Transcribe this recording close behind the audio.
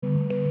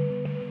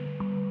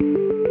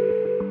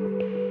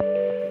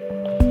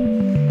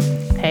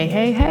Hey,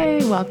 hey,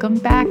 hey, welcome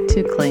back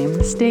to Claim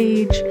the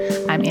Stage.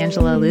 I'm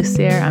Angela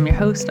Lucier. I'm your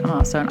host. I'm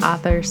also an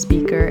author,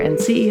 speaker, and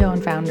CEO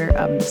and founder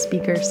of the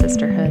Speaker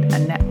Sisterhood, a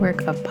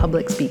network of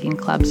public speaking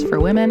clubs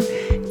for women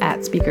at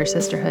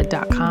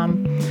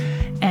speakersisterhood.com.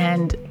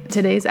 And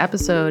today's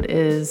episode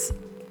is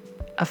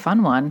a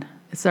fun one.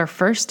 It's our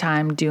first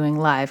time doing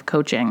live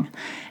coaching.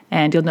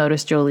 And you'll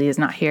notice Jolie is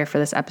not here for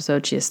this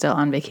episode. She is still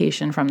on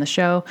vacation from the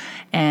show,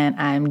 and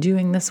I'm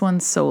doing this one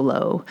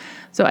solo.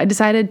 So I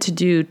decided to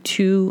do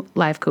 2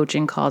 live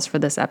coaching calls for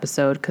this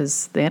episode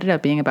because they ended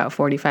up being about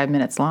 45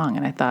 minutes long,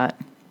 and I thought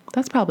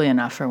that's probably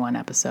enough for one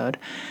episode.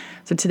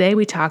 So today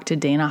we talked to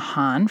Dana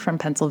Hahn from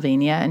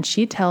Pennsylvania, and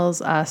she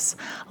tells us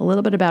a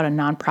little bit about a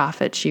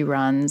nonprofit she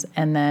runs,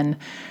 and then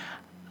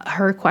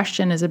her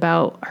question is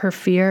about her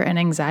fear and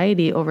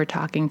anxiety over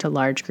talking to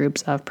large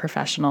groups of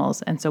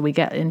professionals. And so we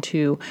get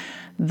into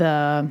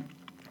the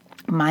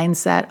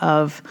mindset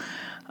of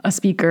a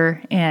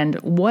speaker and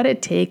what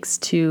it takes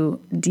to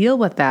deal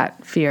with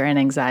that fear and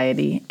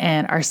anxiety.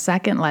 And our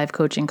second live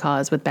coaching call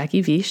is with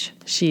Becky Vish.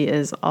 She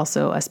is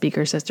also a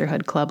Speaker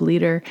Sisterhood Club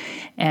leader,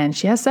 and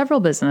she has several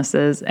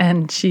businesses.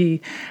 And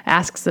she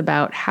asks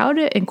about how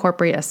to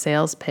incorporate a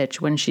sales pitch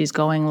when she's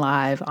going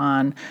live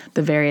on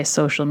the various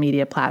social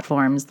media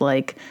platforms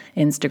like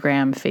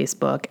Instagram,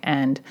 Facebook,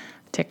 and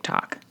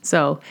TikTok.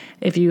 So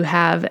if you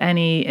have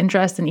any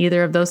interest in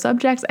either of those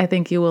subjects, I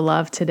think you will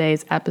love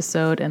today's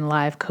episode and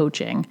live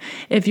coaching.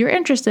 If you're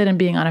interested in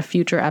being on a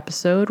future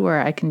episode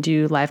where I can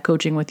do live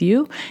coaching with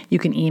you, you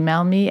can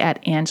email me at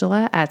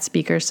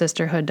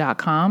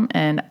angela@speakersisterhood.com,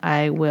 and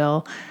I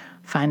will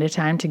find a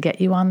time to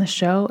get you on the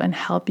show and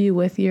help you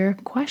with your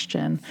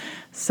question.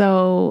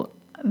 So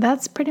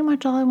that's pretty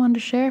much all I wanted to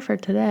share for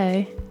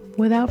today.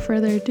 Without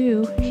further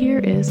ado, here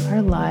is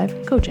our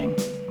live coaching.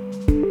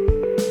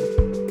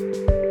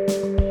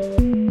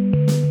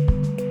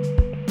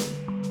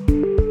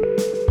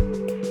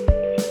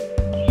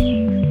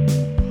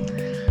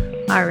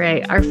 All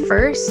right, our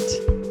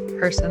first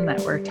person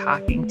that we're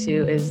talking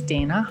to is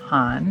Dana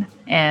Hahn,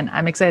 and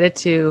I'm excited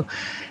to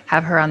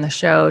have her on the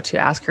show to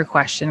ask her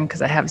question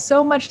because I have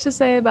so much to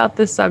say about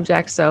this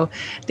subject. So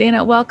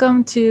Dana,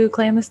 welcome to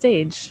Claim the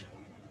Stage.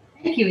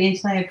 Thank you,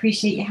 Angela. I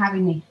appreciate you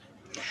having me.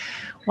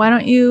 Why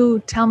don't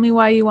you tell me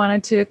why you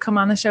wanted to come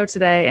on the show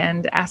today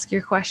and ask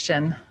your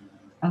question?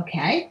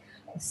 Okay.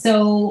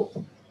 So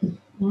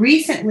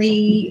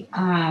recently,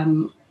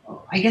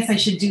 I guess I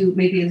should do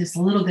maybe just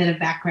a little bit of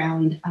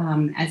background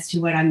as to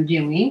what I'm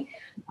doing.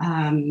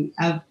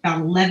 About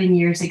 11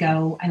 years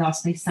ago, I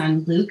lost my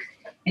son, Luke,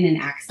 in an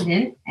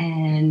accident,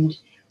 and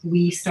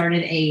we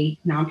started a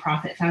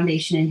nonprofit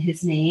foundation in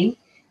his name.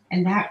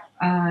 And that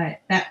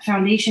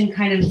foundation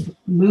kind of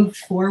moved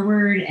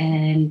forward,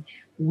 and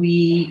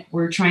we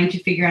were trying to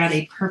figure out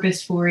a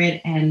purpose for it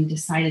and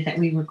decided that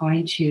we were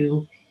going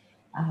to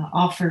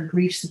offer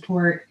grief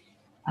support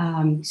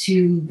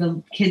to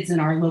the kids in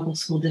our local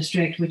school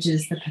district, which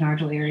is the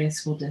Penarville Area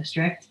School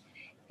District.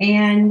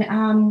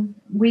 And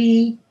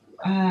we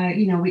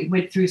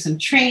went through some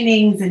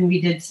trainings and we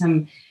did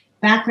some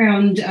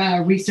background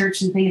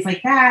research and things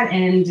like that,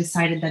 and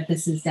decided that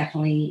this is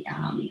definitely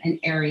an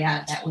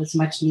area that was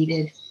much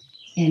needed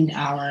in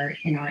our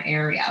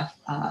area,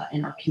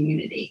 in our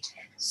community.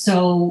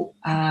 So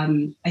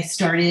I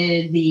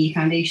started the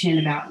foundation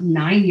about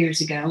 9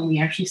 years ago.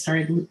 We actually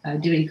started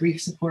doing grief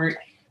support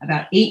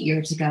about 8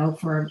 years ago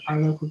for our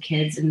local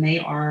kids, and they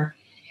are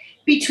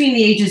between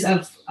the ages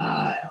of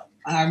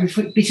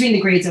between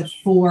the grades of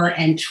 4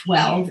 and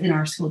 12 in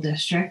our school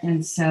district.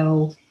 And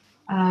so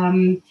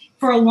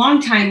for a long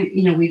time,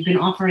 we've been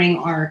offering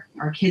our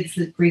kids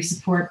the grief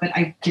support, but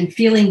I've been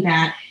feeling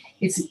that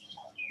it's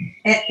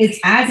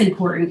as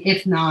important,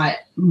 if not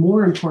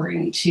more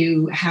important,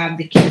 to have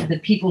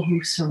the people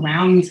who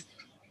surround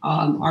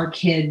our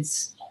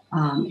kids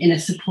in a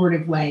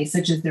supportive way,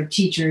 such as their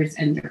teachers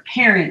and their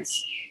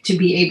parents, to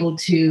be able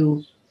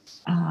to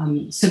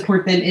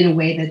support them in a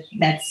way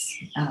that's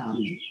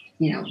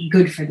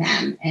good for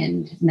them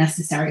and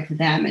necessary for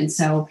them. And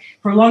so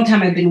for a long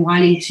time, I've been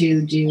wanting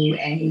to do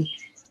a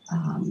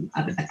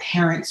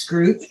parents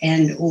group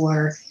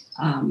or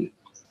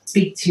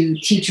speak to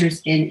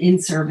teachers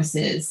in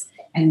services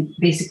and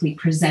basically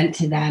present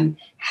to them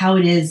how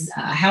it is,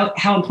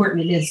 how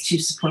important it is to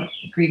support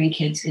grieving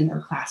kids in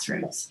their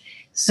classrooms.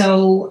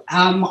 So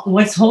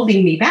what's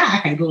holding me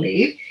back, I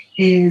believe,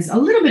 is a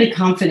little bit of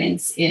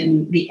confidence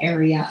in the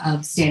area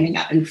of standing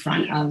up in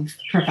front of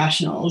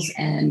professionals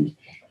and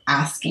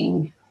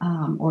asking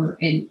or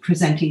in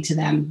presenting to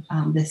them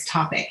this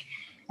topic.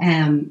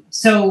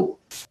 So,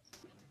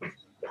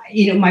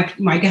 my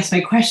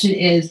question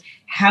is,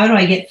 how do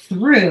I get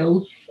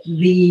through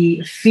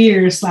the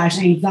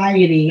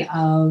fear/anxiety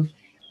of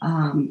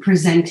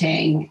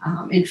presenting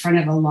in front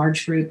of a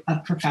large group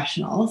of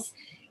professionals?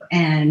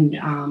 And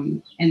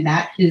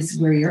that is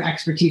where your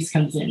expertise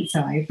comes in.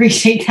 So I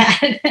appreciate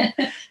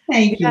that.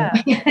 Thank you.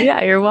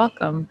 Yeah, you're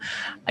welcome.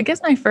 I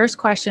guess my first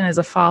question is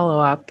a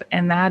follow-up,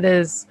 and that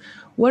is,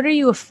 what are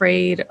you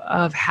afraid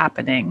of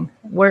happening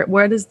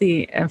Where does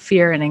the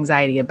fear and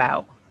anxiety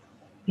about?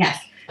 Yes.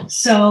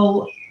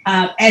 So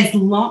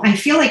I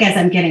feel like as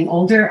I'm getting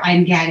older,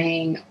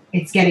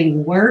 it's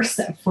getting worse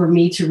for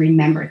me to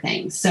remember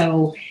things.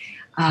 So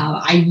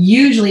I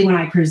usually, when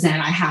I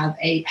present, I have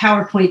a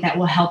PowerPoint that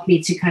will help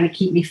me to kind of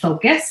keep me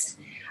focused.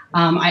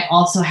 I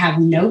also have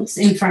notes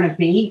in front of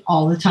me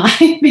all the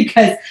time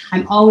because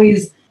I'm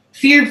always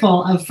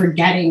fearful of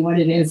forgetting what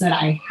it is that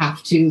I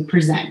have to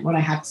present, what I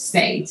have to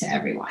say to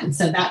everyone.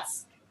 So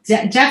that's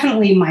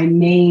definitely my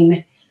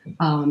main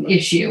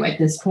issue at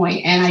this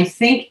point. And I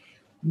think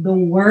the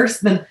worse,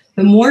 the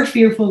more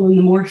fearful and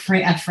the more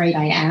afraid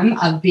I am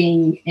of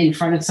being in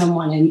front of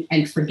someone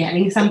and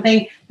forgetting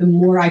something, the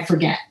more I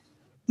forget.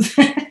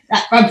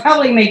 That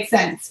probably makes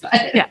sense.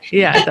 But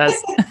yeah, it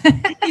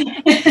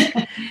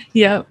does.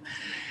 Yep.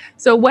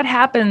 So what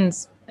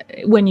happens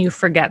when you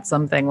forget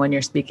something when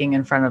you're speaking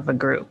in front of a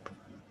group?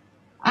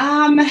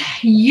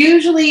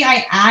 Usually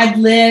I ad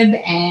lib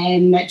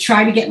and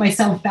try to get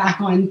myself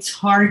back on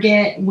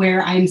target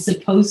where I'm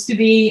supposed to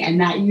be, and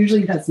that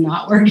usually does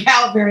not work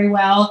out very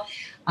well.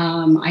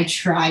 I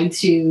try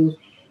to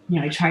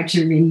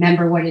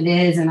remember what it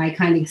is, and I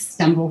kind of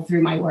stumble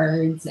through my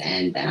words,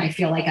 and then I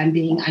feel like I'm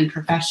being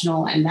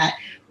unprofessional, and that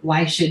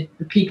why should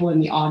the people in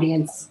the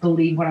audience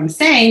believe what I'm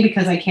saying,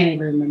 because I can't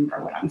even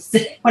remember what I'm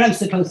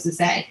supposed to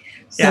say.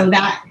 So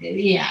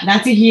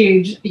that's a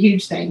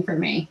huge thing for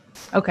me.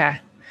 Okay.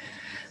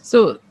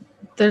 So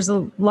there's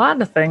a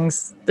lot of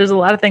things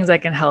I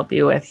can help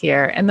you with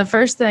here. And the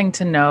first thing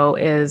to know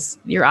is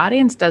your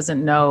audience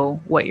doesn't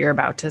know what you're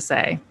about to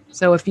say.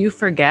 So if you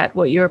forget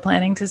what you're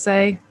planning to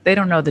say, they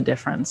don't know the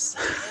difference.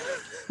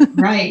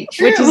 Right.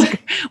 True.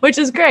 which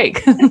is great.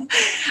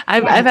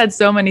 I've had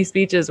so many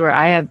speeches where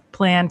I have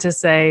planned to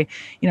say,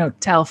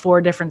 tell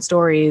 4 different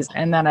stories.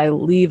 And then I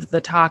leave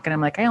the talk and I'm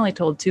like, I only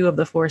told 2 of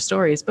the 4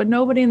 stories, but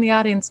nobody in the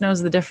audience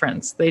knows the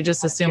difference. They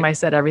just assume I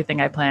said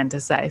everything I planned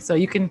to say. So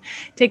you can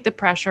take the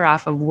pressure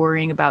off of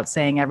worrying about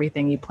saying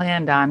everything you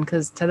planned on,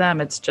 because to them,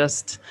 it's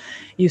just,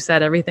 you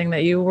said everything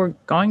that you were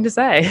going to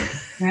say.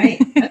 Right.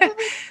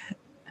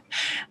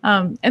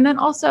 And then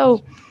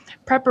also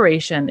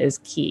preparation is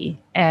key.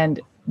 And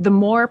the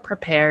more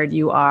prepared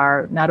you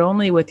are, not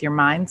only with your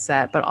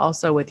mindset, but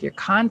also with your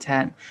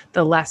content,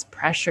 the less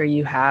pressure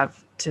you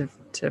have to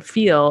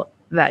feel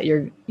that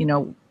you're,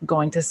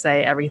 going to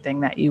say everything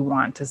that you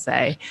want to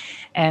say.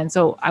 And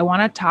so I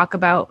want to talk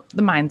about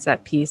the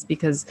mindset piece,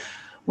 because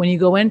when you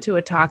go into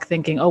a talk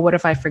thinking, oh, what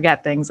if I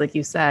forget things, like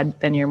you said,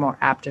 then you're more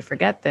apt to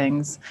forget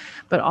things.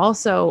 But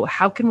also,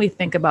 how can we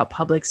think about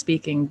public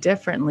speaking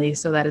differently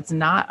so that it's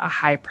not a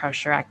high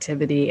pressure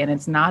activity, and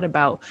it's not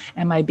about,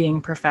 am I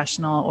being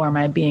professional or am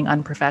I being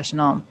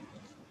unprofessional?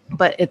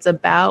 But it's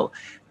about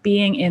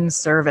being in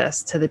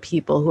service to the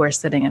people who are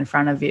sitting in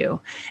front of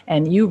you.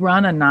 And you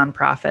run a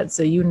nonprofit,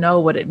 so you know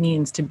what it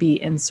means to be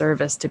in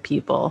service to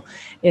people.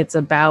 It's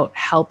about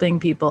helping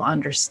people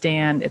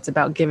understand. It's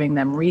about giving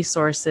them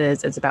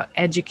resources. It's about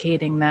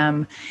educating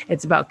them.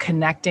 It's about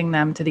connecting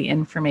them to the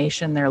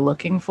information they're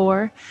looking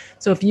for.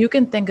 So if you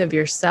can think of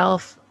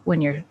yourself when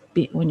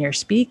you're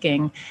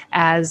speaking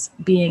as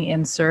being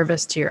in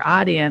service to your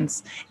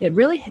audience, it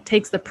really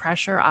takes the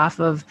pressure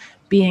off of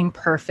being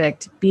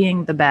perfect,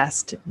 being the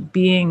best,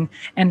 being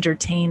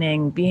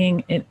entertaining,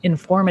 being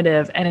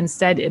informative. And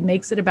instead, it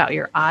makes it about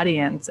your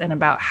audience and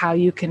about how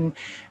you can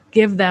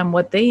give them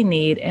what they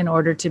need in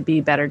order to be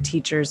better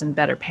teachers and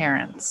better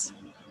parents.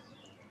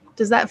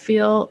 Does that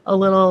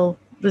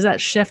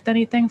shift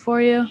anything for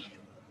you?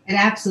 It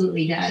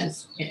absolutely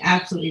does.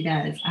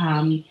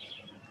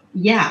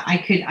 Yeah,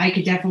 I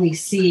could definitely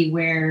see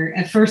where,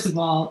 first of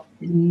all,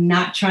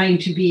 not trying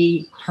to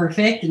be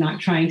perfect, not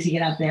trying to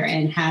get up there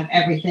and have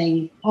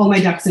everything, all my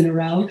ducks in a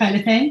row kind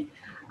of thing,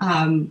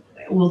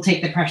 will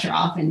take the pressure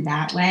off in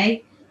that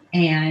way.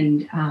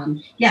 And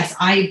yes,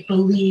 I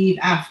believe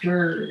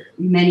after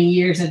many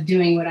years of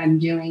doing what I'm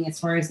doing as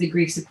far as the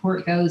grief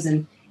support goes,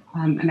 and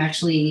I'm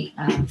actually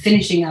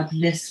finishing up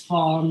this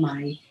fall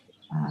my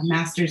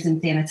master's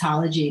in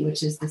thanatology,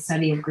 which is the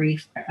study of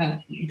grief,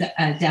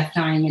 death,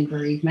 dying, and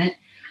bereavement.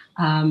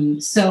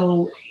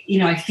 So,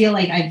 I feel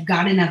like I've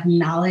got enough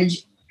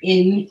knowledge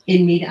in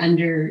me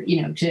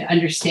to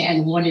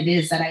understand what it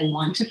is that I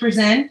want to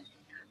present,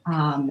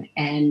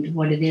 and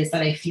what it is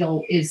that I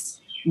feel is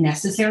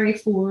necessary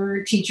for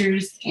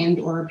teachers and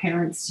or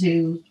parents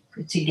to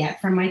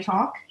get from my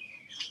talk.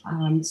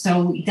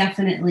 So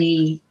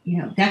definitely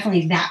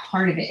that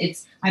part of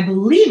it. I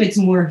believe it's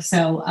more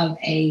so of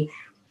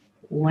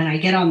when I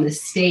get on the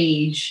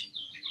stage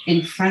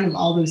in front of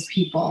all those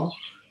people,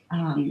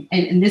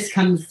 and this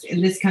comes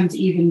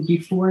even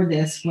before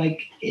this,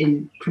 like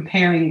in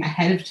preparing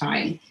ahead of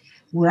time,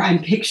 where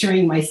I'm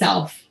picturing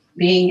myself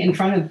being in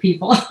front of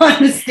people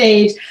on the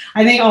stage.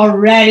 I think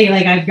already,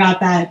 like, I've got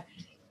that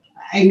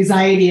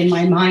anxiety in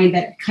my mind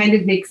that kind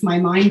of makes my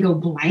mind go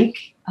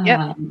blank,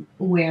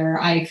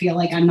 where I feel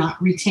like I'm not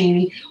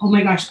retaining. Oh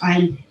my gosh,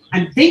 I'm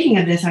thinking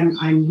of this.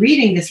 I'm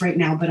reading this right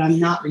now, but I'm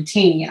not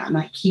retaining it. I'm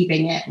not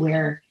keeping it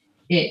where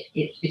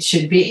it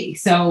should be.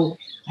 So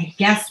I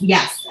guess,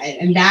 yes.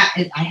 And that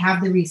is, I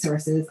have the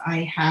resources.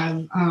 I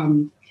have,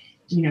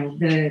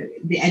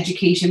 the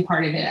education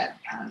part of it,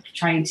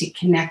 trying to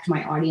connect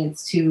my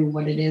audience to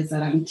what it is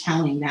that I'm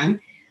telling them.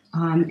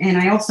 And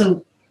I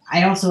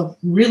also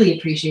really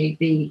appreciate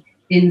the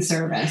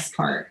in-service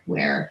part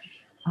where,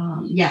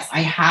 yes, I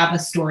have a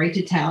story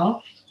to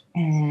tell,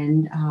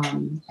 and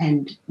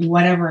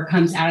whatever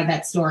comes out of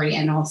that story,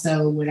 and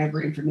also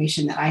whatever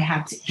information that I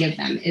have to give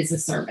them, is a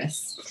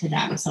service to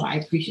them. So I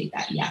appreciate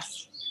that.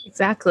 Yes.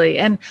 Exactly.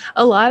 And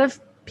a lot of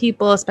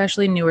people,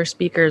 especially newer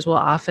speakers, will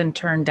often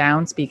turn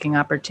down speaking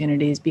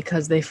opportunities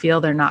because they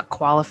feel they're not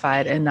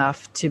qualified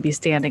enough to be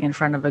standing in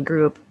front of a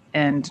group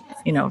and,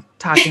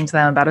 talking to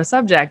them about a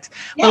subject.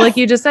 Yes. But like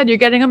you just said, you're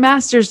getting a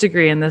master's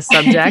degree in this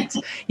subject.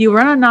 You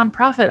run a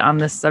nonprofit on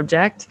this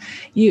subject.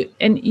 You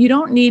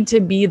don't need to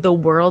be the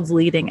world's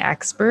leading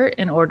expert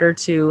in order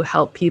to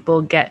help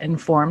people get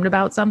informed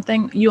about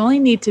something. You only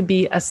need to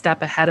be a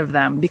step ahead of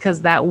them,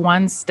 because that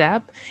one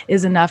step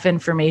is enough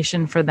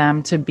information for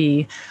them to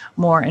be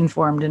more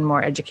informed and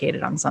more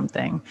educated on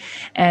something.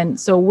 And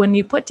so when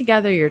you put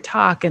together your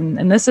talk,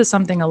 and this is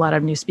something a lot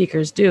of new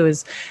speakers do,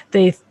 is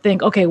they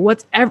think, okay,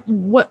 what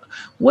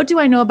do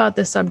I know about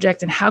this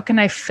subject, and how can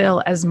I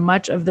fill as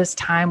much of this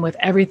time with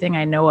everything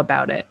I know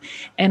about it?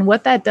 And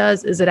what that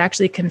does is it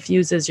actually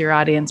confuses your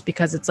audience,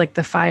 because it's like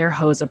the fire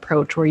hose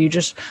approach, where you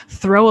just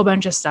throw a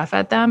bunch of stuff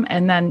at them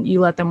and then you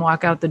let them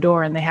walk out the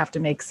door and they have to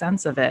make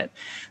sense of it.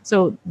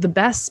 So the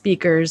best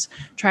speakers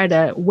try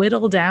to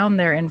whittle down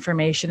their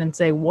information and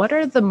say, what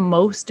are the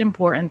most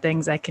important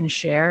things I can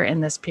share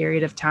in this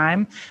period of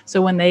time?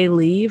 So when they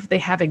leave, they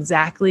have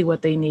exactly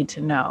what they need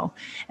to know.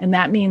 And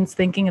that means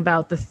thinking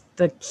about the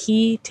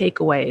key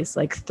takeaways,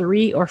 like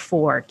 3 or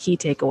 4 key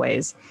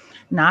takeaways,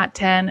 not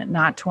 10,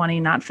 not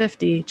 20, not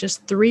 50,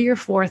 just 3 or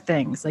 4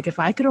 things. Like, if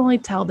I could only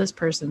tell this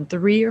person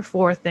 3 or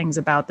 4 things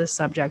about this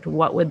subject,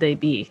 what would they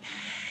be?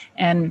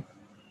 And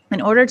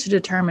in order to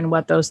determine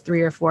what those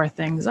 3 or 4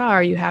 things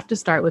are, you have to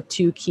start with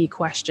 2 key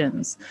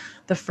questions.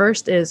 The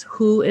first is,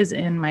 who is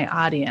in my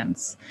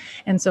audience?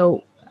 And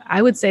so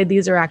I would say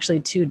these are actually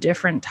 2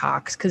 different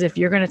talks, because if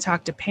you're going to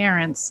talk to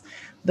parents,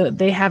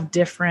 they have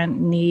different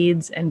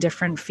needs and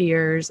different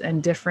fears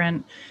and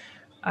different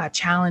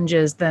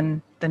challenges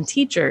than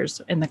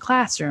teachers in the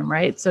classroom,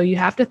 right? So you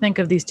have to think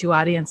of these 2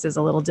 audiences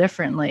a little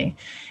differently.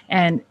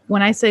 And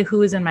when I say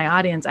who is in my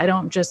audience, I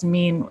don't just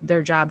mean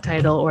their job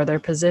title or their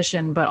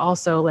position, but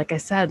also, like I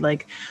said,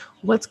 like,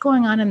 what's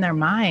going on in their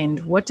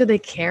mind? What do they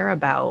care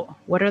about?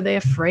 What are they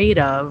afraid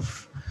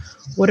of?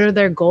 What are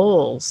their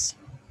goals?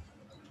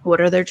 What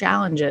are their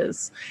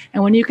challenges?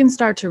 And when you can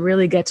start to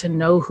really get to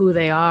know who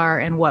they are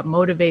and what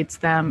motivates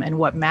them and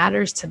what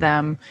matters to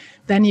them,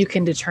 then you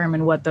can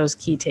determine what those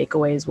key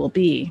takeaways will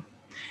be.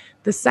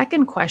 The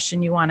second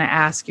question you want to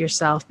ask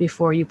yourself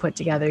before you put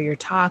together your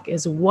talk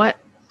is, what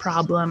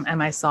problem am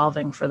I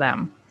solving for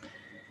them?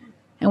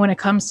 And when it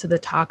comes to the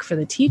talk for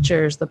the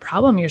teachers, the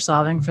problem you're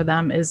solving for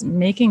them is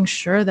making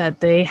sure that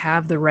they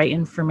have the right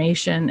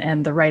information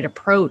and the right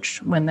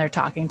approach when they're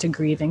talking to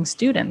grieving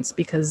students,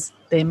 because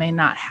they may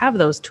not have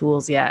those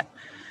tools yet.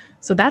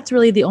 So that's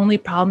really the only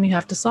problem you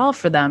have to solve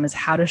for them, is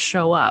how to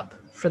show up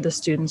for the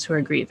students who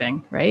are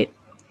grieving, right?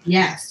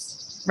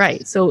 Yes.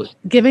 Right. So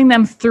giving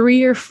them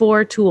 3 or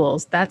 4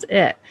 tools, that's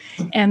it.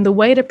 And the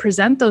way to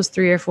present those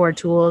 3 or 4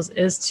 tools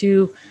is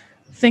to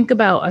think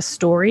about a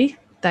story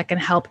that can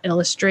help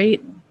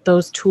illustrate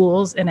those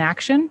tools in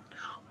action,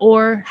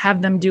 or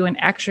have them do an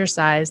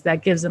exercise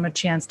that gives them a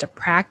chance to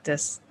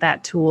practice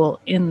that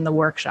tool in the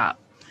workshop.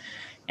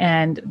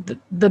 And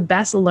the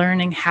best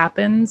learning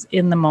happens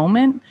in the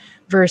moment,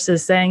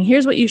 versus saying,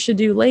 here's what you should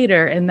do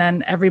later. And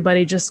then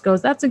everybody just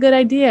goes, that's a good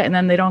idea. And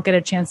then they don't get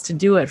a chance to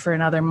do it for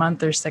another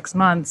month or 6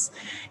 months.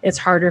 It's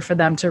harder for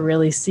them to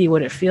really see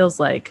what it feels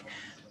like,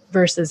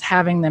 versus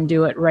having them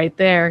do it right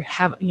there,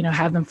 have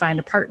them find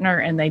a partner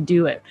and they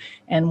do it.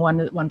 And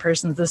one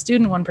person's the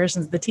student, one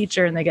person's the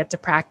teacher, and they get to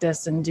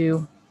practice and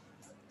do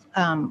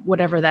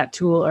whatever that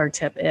tool or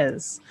tip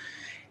is.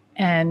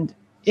 And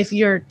if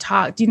you're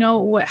do you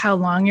know how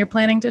long you're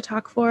planning to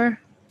talk for?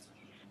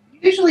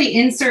 Usually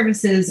in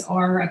services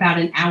are about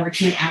an hour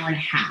to an hour and a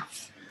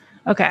half.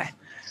 Okay,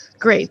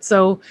 great.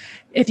 So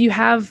if you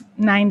have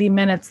 90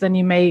 minutes, then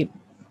you may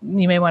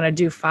want to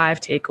do 5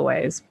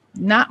 takeaways.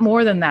 Not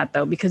more than that,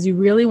 though, because you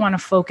really want to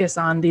focus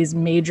on these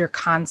major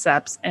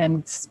concepts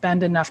and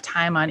spend enough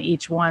time on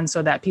each one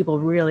so that people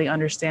really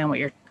understand what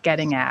you're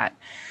getting at.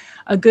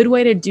 A good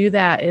way to do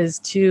that is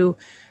to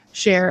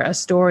share a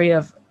story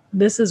of,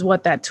 this is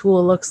what that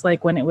tool looks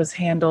like when it was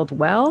handled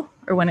well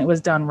or when it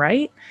was done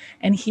right.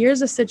 And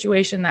here's a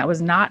situation that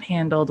was not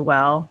handled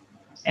well,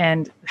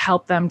 and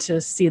help them to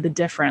see the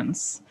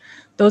difference.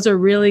 Those are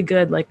really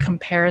good, like,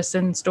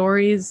 comparison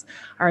stories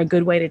are a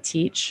good way to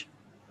teach.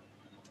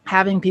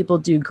 Having people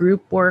do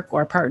group work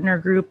or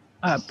partner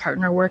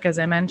work, as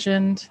I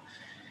mentioned,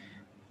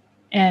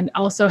 and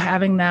also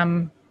having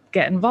them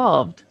get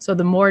involved. So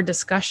the more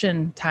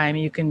discussion time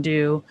you can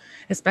do,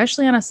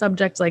 especially on a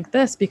subject like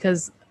this,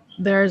 because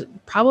there's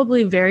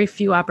probably very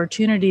few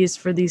opportunities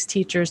for these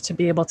teachers to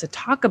be able to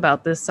talk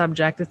about this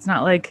subject. It's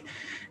not like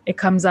it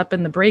comes up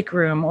in the break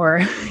room, or,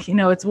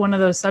 it's one of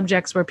those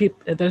subjects where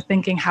they're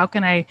thinking, how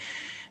can I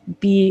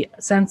be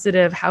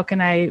sensitive? How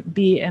can I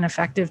be an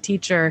effective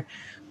teacher?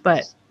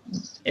 But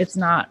it's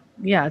not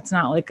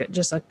like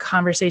just a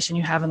conversation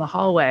you have in the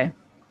hallway.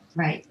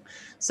 Right.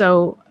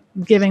 So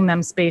giving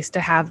them space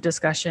to have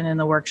discussion in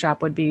the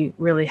workshop would be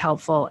really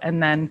helpful.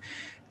 And then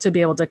to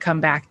be able to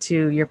come back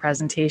to your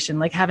presentation,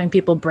 like having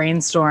people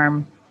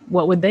brainstorm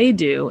what would they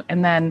do,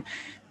 and then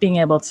being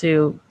able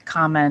to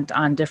comment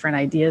on different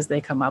ideas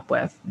they come up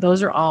with.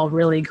 Those are all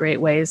really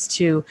great ways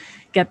to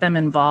get them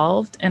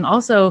involved. And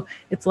also,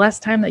 it's less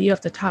time that you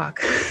have to talk.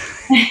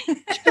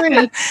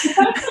 True.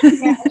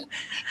 Yeah.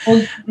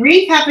 Well,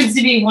 grief happens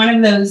to be one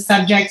of those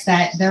subjects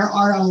that there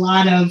are a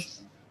lot of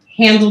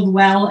handled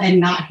well and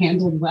not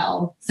handled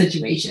well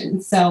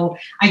situations. So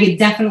I could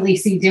definitely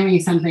see doing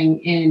something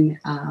in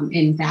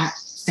that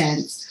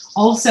sense.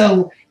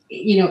 Also,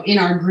 in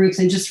our groups,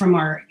 and just from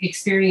our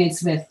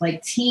experience with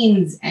like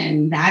teens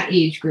and that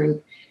age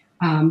group,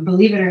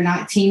 believe it or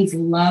not, teens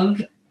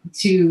love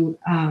to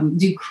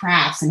do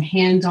crafts and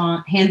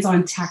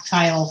hands-on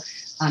tactile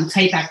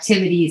type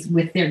activities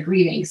with their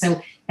grieving.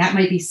 So that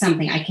might be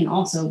something I can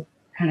also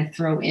kind of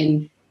throw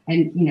in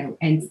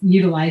and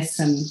utilize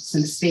some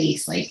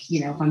space. Like,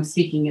 if I'm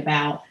speaking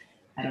about,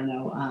 I don't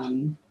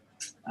know,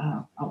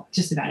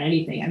 just about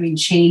anything. I mean,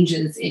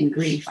 changes in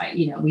grief.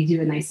 We do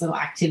a nice little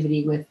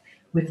activity with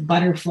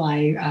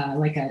butterfly,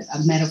 like a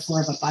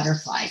metaphor of a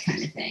butterfly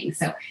kind of thing.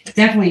 So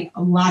definitely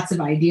lots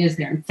of ideas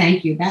there. And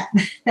thank you.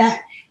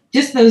 That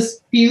just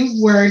those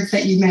few words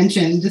that you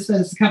mentioned, just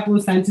those couple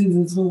of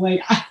sentences were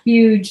like a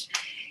huge,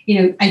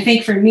 I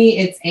think for me,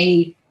 it's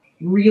a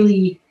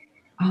really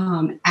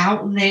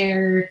out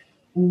there,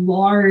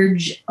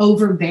 large,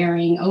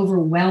 overbearing,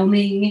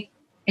 overwhelming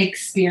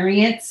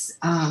experience,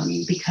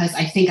 because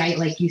I think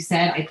like you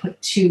said, I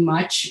put too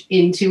much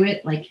into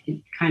it, like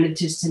kind of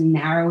just to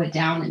narrow it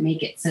down and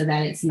make it so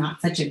that it's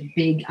not such a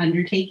big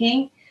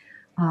undertaking,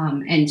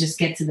 and just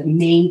get to the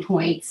main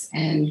points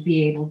and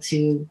be able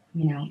to,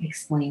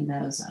 explain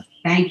those.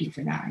 Thank you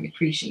for that. I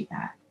appreciate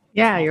that.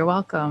 Yeah, you're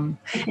welcome.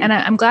 And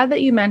I'm glad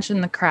that you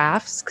mentioned the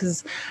crafts,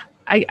 because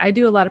I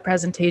do a lot of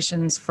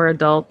presentations for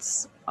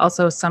adults,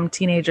 also some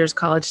teenagers,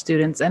 college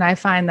students. And I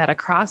find that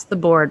across the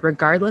board,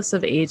 regardless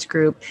of age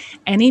group,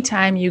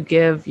 anytime you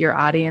give your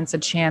audience a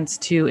chance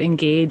to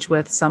engage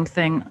with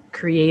something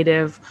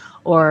creative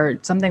or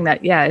something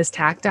that, is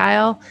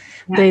tactile,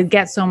 they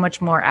get so much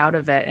more out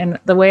of it. And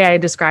the way I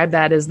describe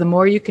that is the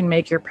more you can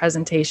make your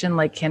presentation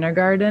like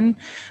kindergarten,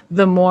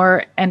 the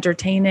more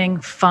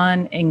entertaining,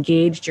 fun,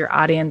 engaged your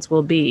audience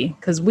will be.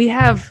 Because we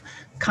have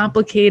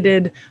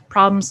complicated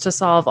problems to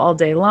solve all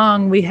day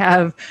long. We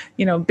have,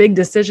 big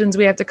decisions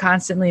we have to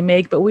constantly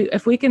make. But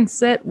if we can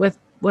sit with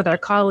our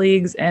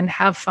colleagues and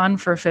have fun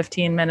for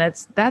 15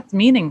 minutes, that's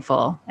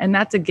meaningful. And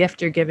that's a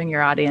gift you're giving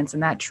your audience.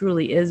 And that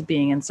truly is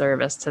being in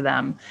service to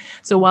them.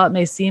 So while it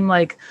may seem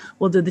like,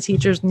 well, do the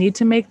teachers need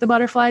to make the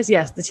butterflies?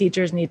 Yes, the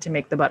teachers need to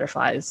make the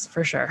butterflies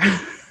for sure.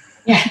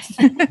 Yes.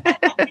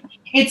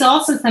 It's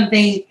also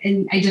something,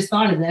 and I just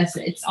thought of this,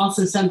 it's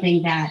also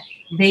something that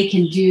they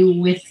can do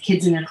with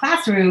kids in their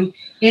classroom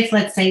if,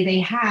 let's say, they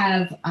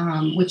have,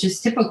 which is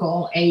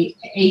typical,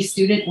 a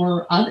student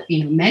or other,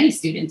 many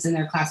students in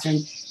their classroom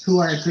who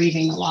are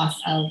grieving the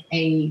loss of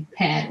a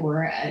pet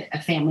or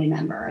a family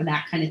member or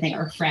that kind of thing,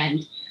 or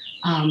friend,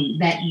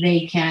 that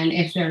they can,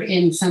 if they're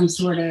in some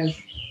sort of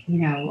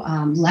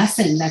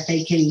lesson that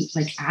they can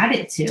like add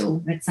it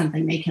to, that's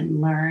something they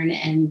can learn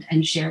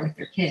and share with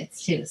their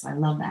kids too. So I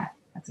love that.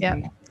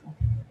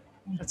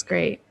 That's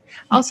great.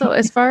 Also,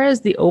 as far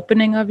as the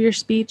opening of your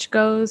speech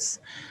goes,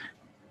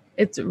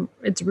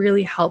 it's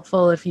really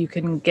helpful if you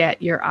can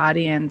get your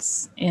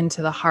audience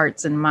into the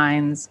hearts and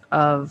minds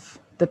of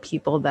the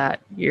people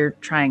that you're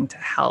trying to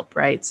help,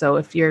 right? So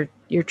if you're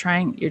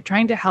trying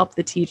to help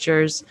the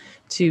teachers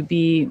to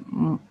be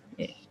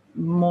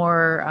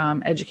more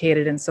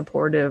educated and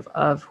supportive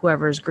of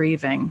whoever's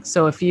grieving.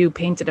 So if you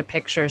painted a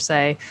picture,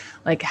 say,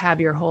 like have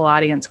your whole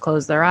audience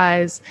close their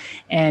eyes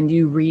and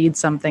you read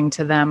something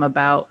to them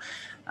about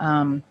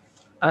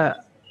a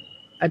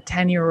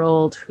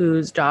 10-year-old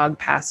whose dog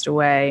passed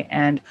away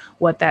and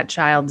what that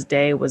child's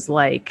day was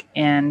like.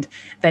 And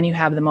then you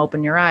have them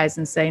open your eyes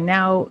and say,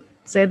 now,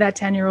 say that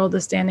 10-year-old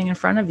is standing in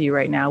front of you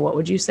right now. What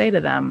would you say to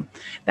them?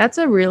 That's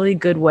a really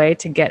good way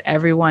to get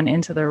everyone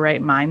into the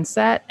right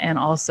mindset and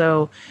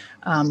also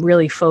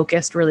really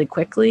focused really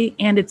quickly.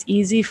 And it's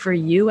easy for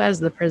you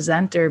as the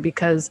presenter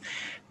because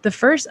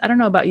I don't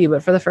know about you,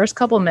 but for the first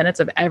couple of minutes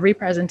of every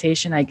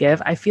presentation I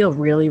give, I feel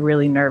really,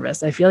 really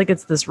nervous. I feel like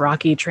it's this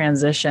rocky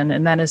transition.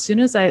 And then as soon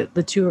as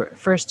the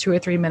first 2 or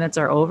 3 minutes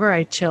are over,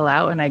 I chill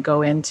out and I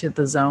go into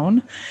the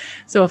zone.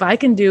 So if I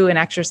can do an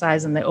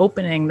exercise in the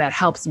opening that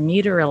helps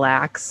me to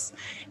relax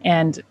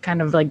and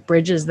kind of like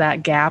bridges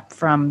that gap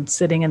from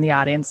sitting in the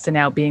audience to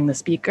now being the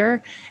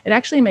speaker, it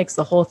actually makes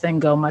the whole thing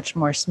go much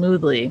more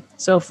smoothly.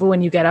 So if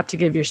when you get up to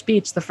give your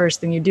speech, the first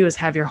thing you do is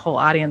have your whole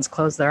audience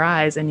close their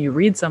eyes and you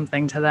read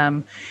something to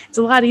them, it's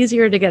a lot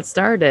easier to get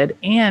started.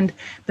 And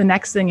the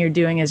next thing you're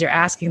doing is you're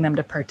asking them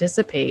to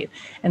participate.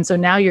 And so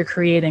now you're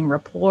creating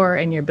rapport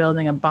and you're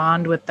building a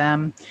bond with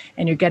them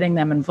and you're getting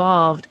them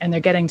involved and they're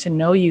getting to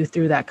know you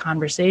through that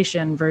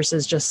conversation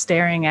versus just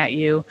staring at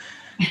you,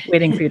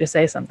 waiting for you to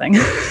say something.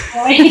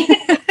 Right.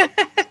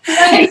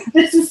 Right.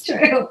 This is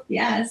true.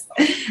 Yes.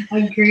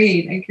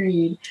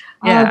 Agreed.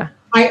 Yeah.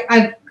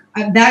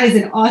 That is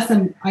an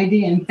awesome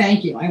idea, and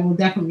thank you. I will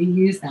definitely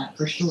use that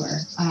for sure.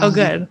 Oh,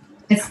 good.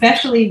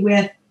 Especially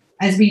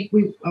as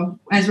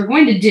we're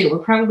going to do, we're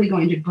probably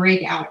going to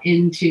break out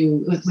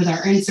into with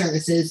our own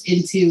services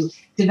into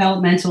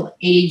developmental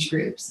age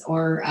groups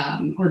or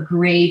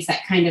grades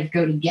that kind of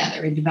go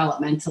together and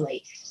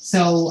developmentally.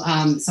 So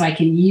I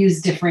can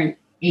use different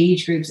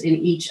age groups in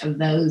each of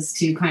those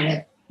to kind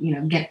of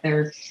get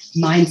their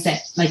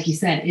mindset, like you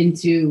said,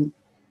 into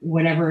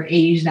whatever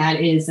age that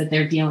is that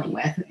they're dealing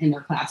with in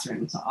their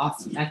classroom. So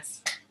awesome.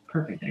 That's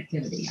perfect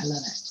activity. I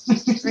love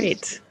it.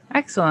 Great.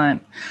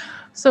 Excellent.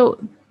 So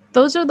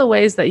those are the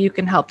ways that you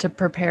can help to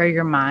prepare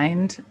your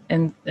mind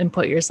and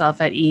put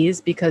yourself at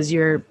ease, because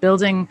you're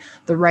building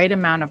the right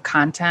amount of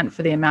content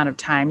for the amount of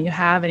time you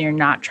have, and you're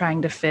not trying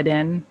to fit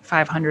in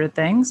 500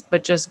 things,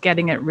 but just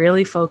getting it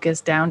really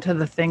focused down to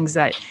the things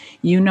that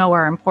you know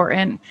are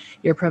important.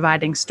 You're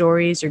providing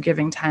stories, you're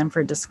giving time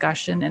for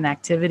discussion and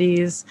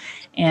activities,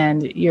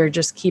 and you're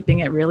just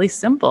keeping it really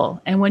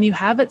simple. And when you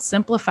have it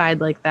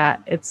simplified like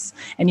that,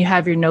 and you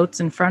have your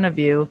notes in front of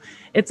you,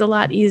 it's a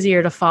lot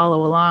easier to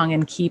follow along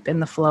and keep in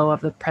the flow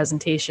of the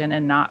presentation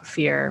and not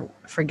fear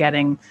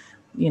forgetting,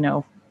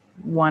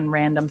 one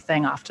random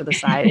thing off to the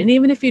side. And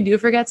even if you do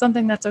forget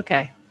something, that's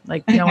okay.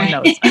 Like, no one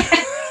knows.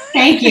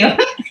 Thank you.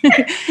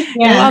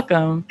 You're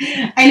welcome.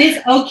 And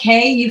it's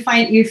okay. You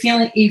feel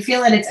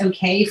that it's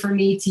okay for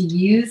me to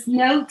use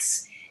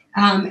notes,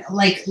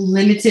 like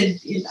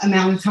limited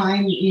amount of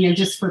time,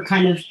 just to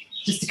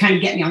kind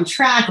of get me on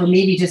track, or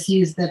maybe just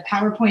use the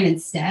PowerPoint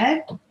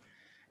instead.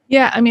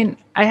 Yeah, I mean,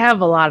 I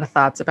have a lot of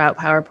thoughts about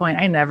PowerPoint.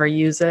 I never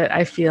use it.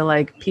 I feel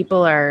like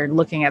people are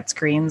looking at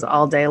screens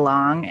all day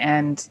long.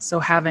 And so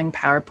having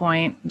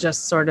PowerPoint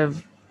just sort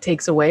of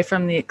takes away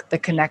from the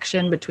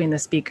connection between the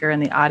speaker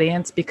and the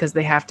audience, because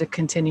they have to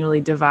continually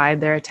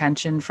divide their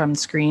attention from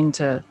screen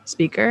to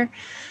speaker.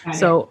 Right.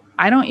 So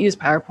I don't use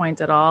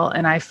PowerPoint at all.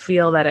 And I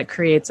feel that it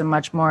creates a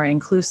much more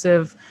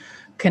inclusive,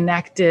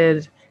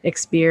 connected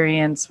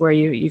experience where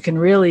you can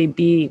really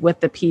be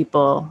with the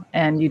people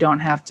and you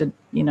don't have to,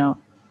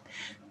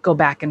 go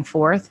back and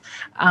forth.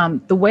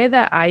 The way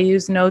that I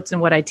use notes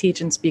and what I teach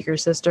in Speaker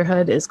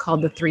Sisterhood is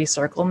called the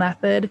 3-circle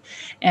method.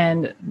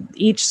 And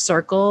each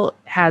circle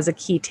has a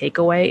key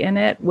takeaway in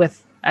it.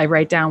 I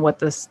write down what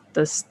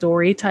the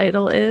story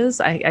title is.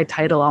 I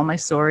title all my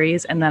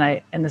stories. And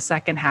then in the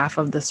second half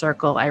of the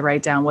circle, I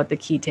write down what the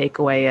key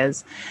takeaway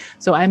is.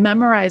 So I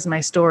memorize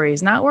my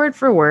stories, not word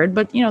for word,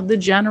 but the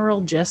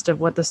general gist of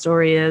what the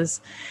story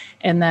is.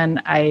 And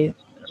then I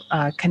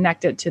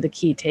connect it to the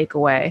key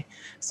takeaway.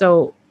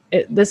 So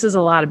this is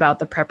a lot about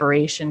the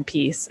preparation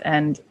piece.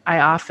 And I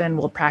often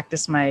will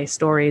practice my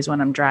stories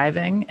when I'm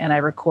driving, and I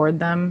record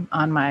them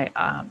on my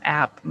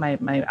app,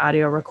 my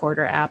audio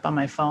recorder app on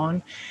my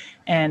phone.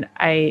 And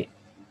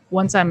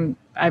once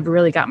I've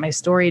really got my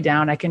story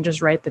down, I can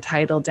just write the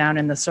title down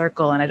in the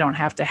circle, and I don't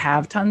have to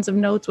have tons of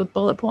notes with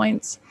bullet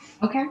points.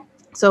 Okay.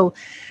 So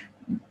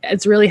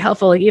it's really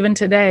helpful. Like even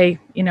today,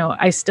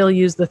 I still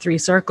use the 3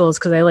 circles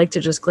because I like to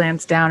just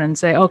glance down and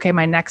say, okay,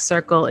 my next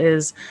circle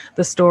is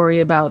the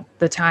story about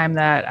the time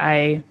that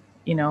I,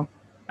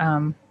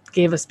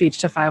 gave a speech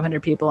to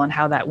 500 people and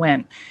how that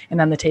went. And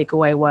then the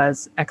takeaway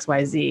was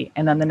XYZ.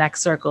 And then the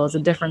next circle is a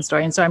different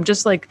story. And so I'm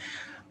just like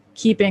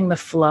keeping the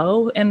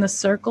flow in the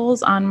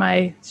circles on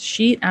my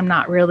sheet. I'm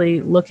not really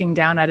looking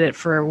down at it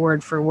for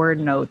word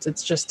notes.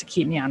 It's just to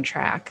keep me on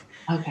track.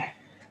 Okay.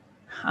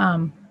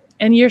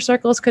 And your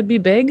circles could be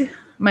big.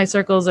 My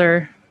circles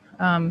are,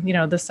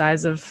 the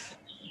size of,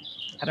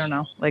 I don't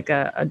know, like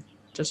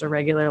just a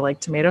regular like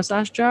tomato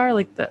sauce jar,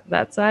 like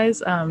that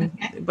size.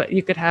 Okay. But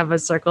you could have a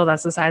circle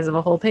that's the size of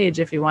a whole page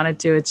if you wanted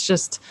to. It's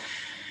just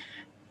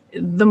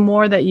the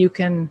more that you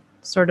can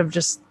sort of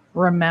just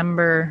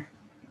remember,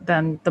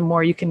 then the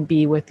more you can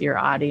be with your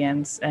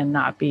audience and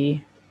not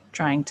be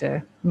trying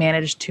to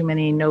manage too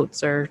many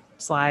notes or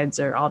slides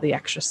or all the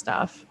extra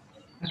stuff.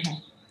 Okay.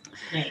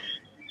 Great.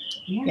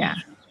 Yeah.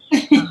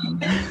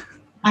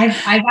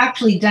 I've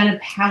actually done a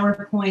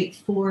PowerPoint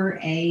for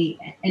an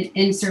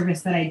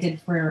in-service that I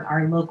did for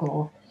our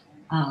local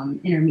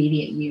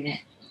intermediate unit,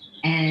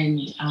 and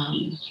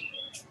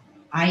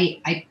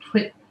I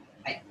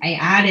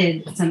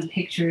added some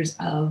pictures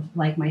of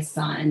like my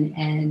son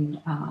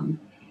and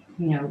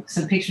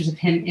some pictures of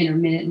him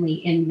intermittently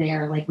in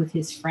there, like with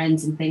his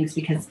friends and things,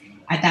 because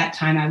at that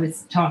time I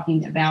was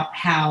talking about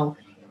how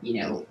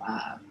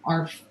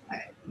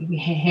he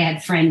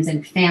had friends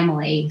and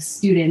family,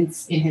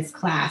 students in his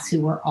class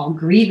who were all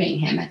grieving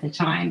him at the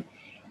time.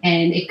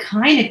 And it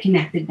kind of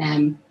connected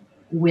them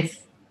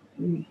with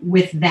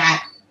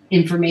that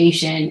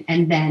information.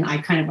 And then I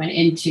kind of went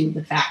into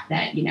the fact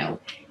that,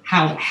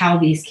 how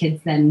these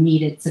kids then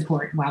needed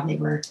support while they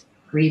were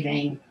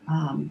grieving,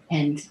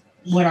 and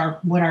what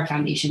our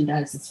foundation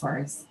does as far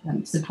as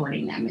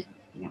supporting them,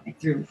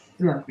 through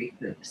our grief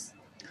groups.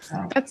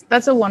 So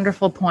that's a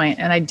wonderful point,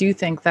 and I do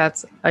think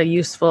that's a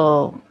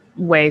useful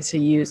way to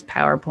use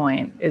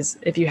PowerPoint is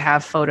if you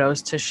have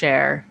photos to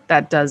share.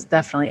 That does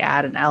definitely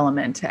add an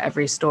element to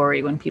every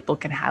story when people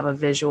can have a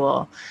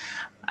visual.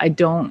 I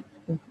don't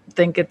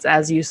think it's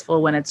as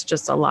useful when it's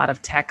just a lot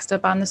of text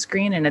up on the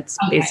screen and it's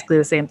basically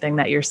the same thing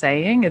that you're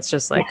saying. It's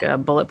just like a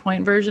bullet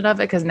point version of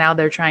it, because now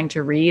they're trying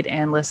to read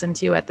and listen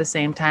to you at the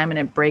same time and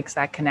it breaks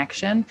that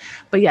connection.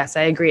 But yes,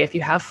 I agree. If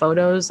you have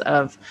photos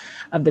of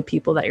the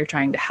people that you're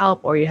trying to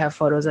help, or you have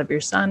photos of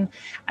your son,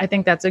 I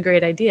think that's a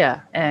great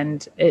idea.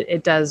 And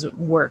it does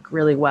work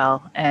really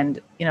well.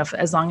 And,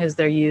 as long as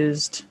they're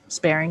used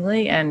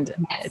sparingly and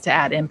to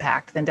add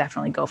impact, then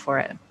definitely go for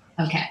it.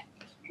 Okay,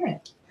 good.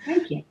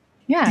 Thank you.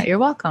 Yeah, you're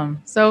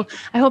welcome. So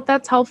I hope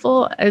that's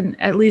helpful, and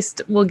at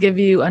least will give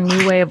you a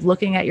new way of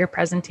looking at your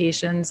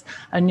presentations,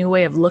 a new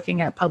way of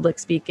looking at public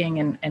speaking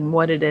and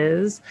what it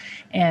is,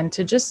 and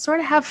to just sort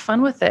of have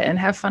fun with it and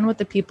have fun with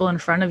the people in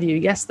front of you.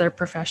 Yes, they're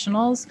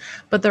professionals,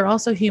 but they're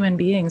also human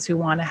beings who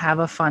want to have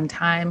a fun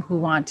time, who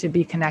want to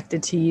be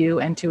connected to you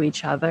and to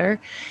each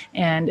other.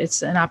 And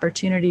it's an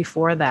opportunity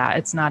for that.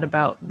 It's not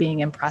about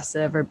being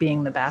impressive or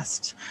being the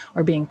best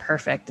or being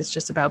perfect. It's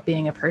just about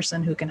being a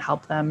person who can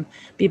help them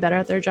be better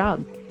at their job.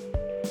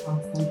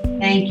 Awesome.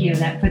 Thank you.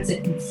 That puts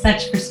it in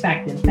such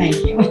perspective. Thank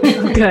you.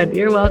 Good.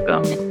 You're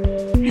welcome.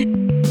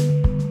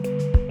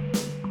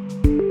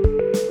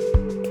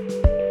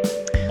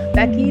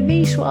 Becky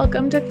Vish,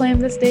 welcome to Claim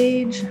the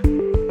Stage.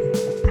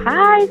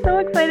 Hi, so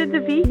excited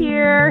to be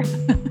here.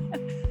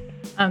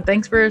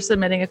 Thanks for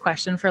submitting a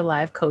question for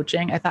live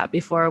coaching. I thought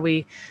before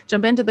we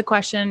jump into the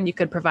question, you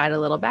could provide a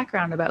little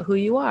background about who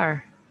you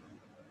are.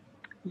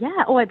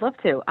 Yeah, I'd love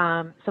to.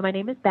 So my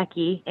name is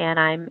Becky, and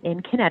I'm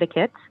in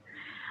Connecticut.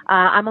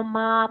 I'm a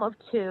mom of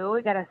two.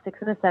 I got a 6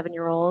 and a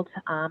 7-year-old,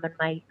 and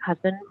my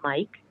husband,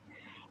 Mike.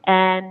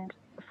 And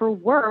for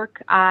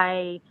work,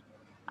 I'm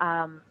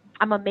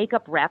a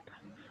makeup rep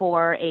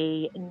for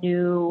a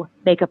new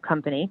makeup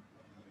company.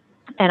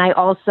 And I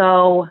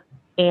also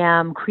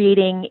am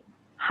creating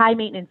High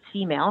Maintenance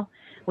Female,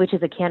 which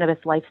is a cannabis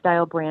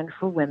lifestyle brand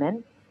for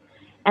women.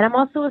 And I'm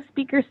also a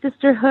Speaker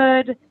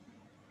Sisterhood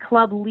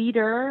club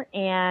leader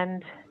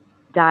and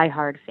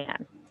diehard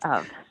fan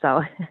of.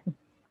 So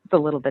it's a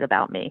little bit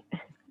about me.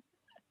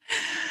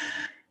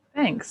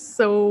 Thanks.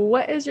 So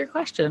what is your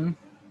question?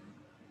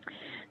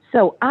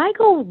 So I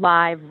go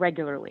live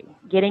regularly.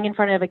 Getting in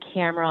front of a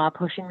camera,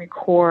 pushing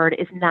record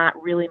is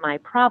not really my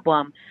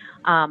problem.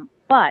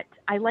 But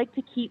I like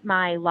to keep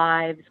my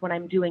lives when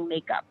I'm doing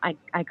makeup. I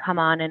come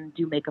on and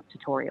do makeup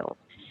tutorials.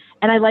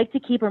 And I like to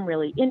keep them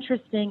really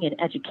interesting and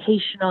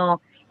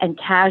educational and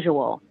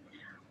casual.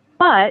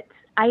 But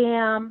I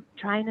am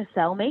trying to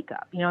sell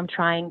makeup. I'm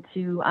trying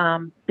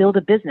to build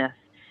a business.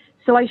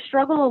 So I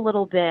struggle a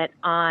little bit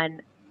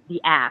on the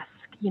ask,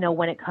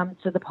 when it comes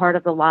to the part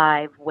of the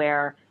live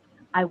where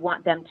I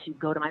want them to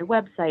go to my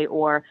website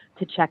or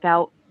to check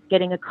out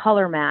getting a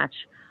color match.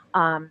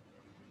 And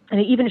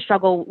I even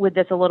struggle with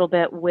this a little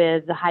bit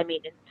with the High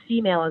Maintenance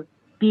Female,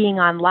 being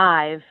on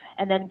live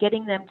and then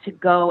getting them to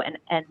go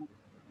and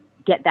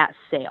get that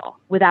sale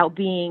without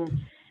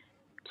being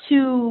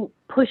too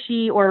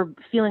pushy or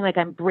feeling like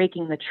I'm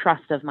breaking the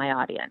trust of my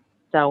audience.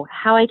 So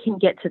how I can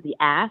get to the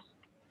ask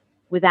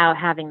without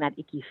having that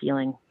icky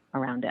feeling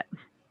around it.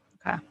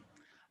 Okay.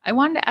 I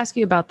wanted to ask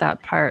you about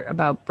that part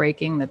about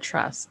breaking the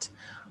trust.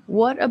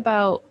 What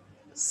about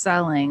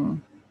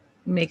selling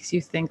makes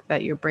you think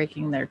that you're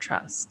breaking their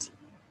trust?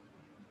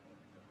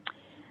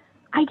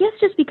 I guess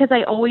just because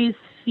I always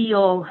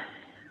feel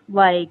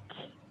like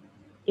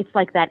it's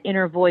like that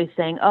inner voice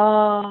saying,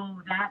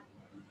 oh,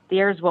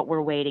 there's what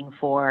we're waiting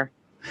for.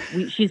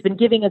 She's been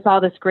giving us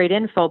all this great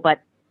info,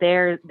 but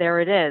there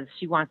it is.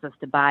 She wants us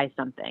to buy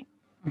something.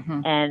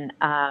 Mm-hmm. And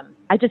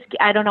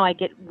I don't know, I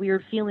get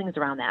weird feelings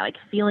around that, like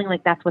feeling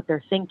like that's what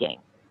they're thinking.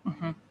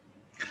 Mm-hmm.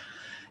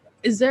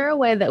 Is there a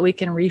way that we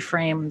can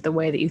reframe the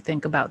way that you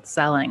think about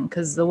selling?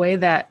 Because the way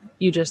that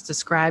you just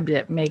described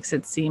it makes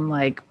it seem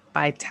like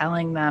by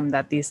telling them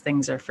that these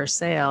things are for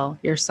sale,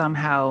 you're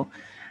somehow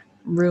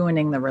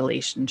ruining the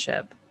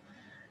relationship.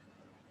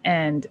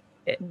 And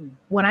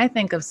when I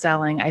think of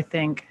selling, I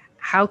think,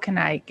 how can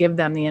I give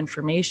them the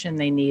information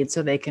they need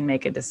so they can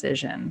make a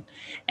decision?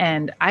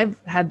 And I've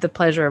had the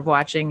pleasure of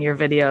watching your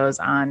videos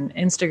on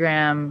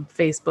Instagram,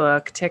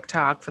 Facebook,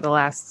 TikTok for the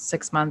last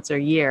 6 months or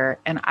year.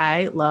 And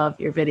I love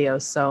your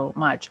videos so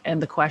much.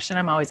 And the question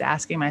I'm always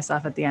asking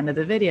myself at the end of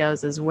the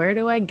videos is, where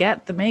do I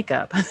get the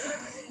makeup?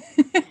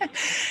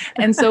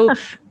 And so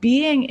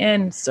being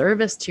in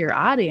service to your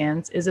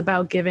audience is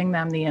about giving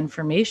them the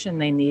information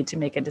they need to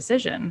make a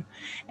decision.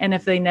 And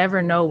if they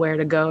never know where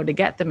to go to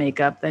get the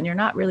makeup, then you're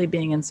not really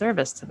being in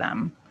service to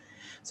them.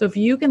 So if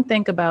you can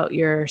think about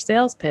your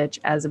sales pitch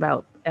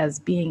as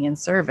being in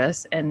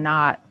service and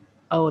not,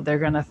 oh, they're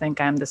going to think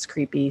I'm this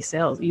creepy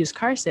used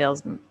car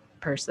sales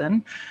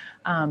person,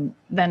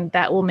 then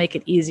that will make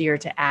it easier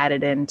to add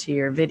it into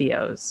your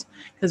videos,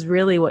 because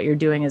really what you're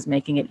doing is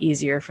making it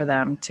easier for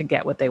them to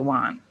get what they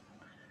want.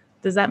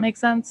 Does that make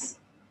sense?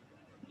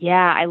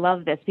 Yeah, I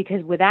love this,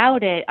 because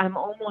without it, I'm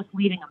almost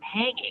leaving them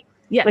hanging.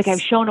 Yes. Like,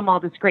 I've shown them all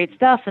this great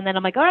stuff, and then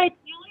I'm like, all right,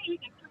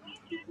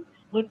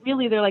 when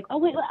really they're like, oh,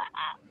 wait,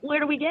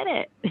 where do we get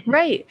it?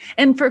 Right.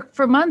 And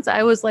for months,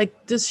 I was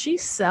like, does she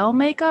sell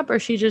makeup, or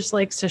she just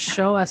likes to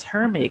show us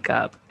her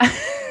makeup?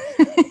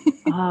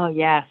 Oh,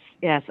 yes.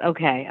 Yes.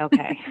 Okay.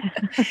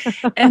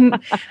 and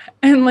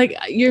like,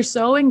 you're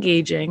so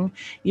engaging,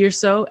 you're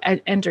so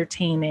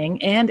entertaining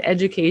and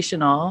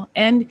educational,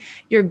 and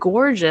you're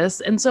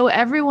gorgeous. And so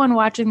everyone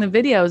watching the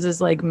videos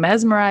is like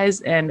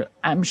mesmerized. And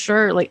I'm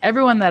sure like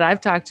everyone that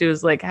I've talked to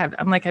is like,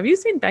 have you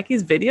seen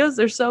Becky's videos?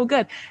 They're so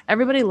good.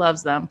 Everybody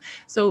loves them.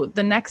 So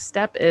the next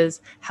step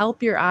is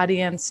help your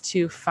audience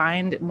to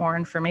find more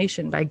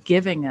information by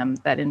giving them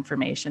that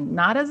information,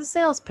 not as a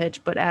sales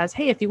pitch, but as,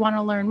 hey, if you want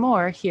to learn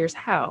more, here's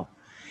how.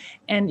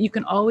 And you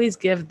can always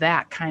give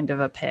that kind of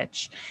a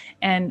pitch.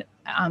 And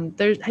have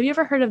you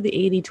ever heard of the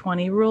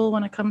 80-20 rule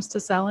when it comes to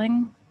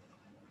selling?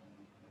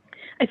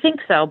 I think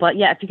so. But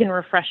yeah, if you can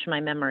refresh my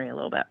memory a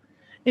little bit.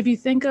 If you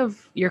think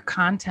of your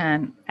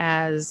content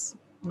as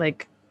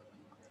like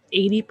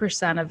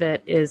 80% of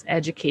it is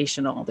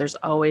educational, there's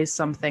always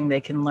something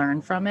they can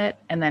learn from it.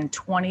 And then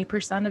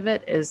 20% of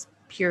it is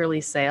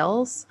purely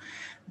sales.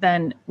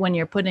 Then when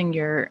you're putting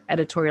your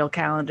editorial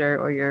calendar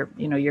or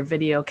your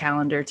video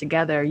calendar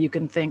together, you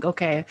can think,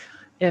 okay,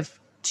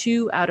 if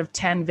 2 out of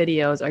 10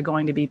 videos are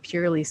going to be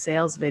purely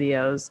sales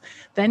videos,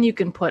 then you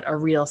can put a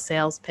real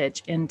sales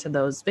pitch into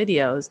those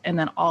videos. And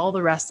then all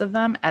the rest of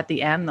them at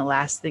the end, the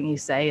last thing you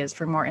say is,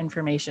 for more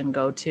information,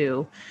 go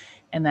to,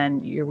 and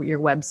then your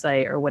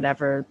website or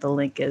whatever the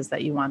link is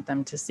that you want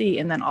them to see.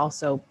 And then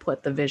also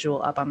put the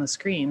visual up on the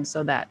screen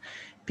so that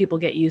people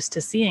get used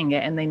to seeing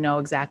it and they know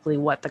exactly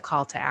what the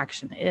call to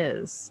action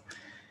is.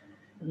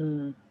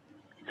 Mm.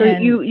 So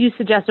you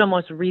suggest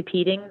almost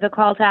repeating the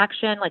call to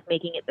action, like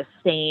making it the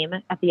same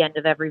at the end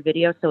of every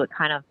video. So it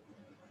kind of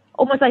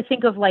almost, I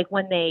think of like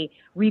when they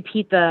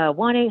repeat the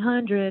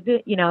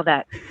 1-800,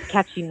 that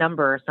catchy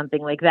number or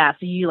something like that.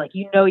 So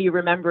you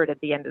remember it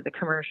at the end of the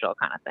commercial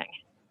kind of thing.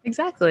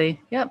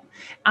 Exactly. Yep.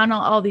 On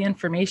all the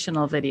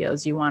informational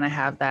videos, you want to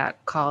have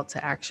that call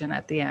to action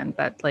at the end,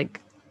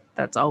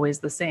 that's always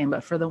the same.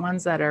 But for the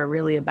ones that are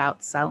really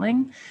about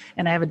selling,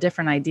 and I have a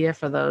different idea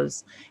for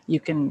those, you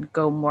can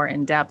go more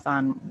in depth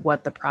on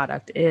what the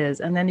product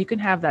is. And then you can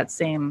have that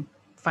same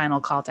final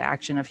call to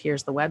action of,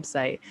 here's the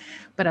website.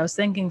 But I was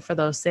thinking for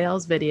those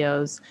sales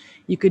videos,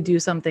 you could do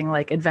something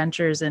like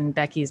Adventures in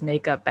Becky's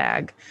Makeup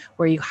Bag,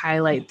 where you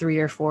highlight 3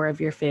 or 4 of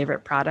your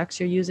favorite products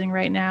you're using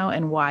right now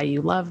and why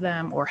you love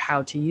them or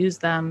how to use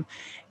them,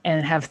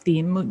 and have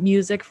theme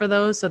music for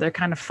those. So they're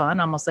kind of fun,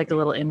 almost like a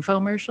little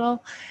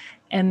infomercial.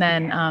 And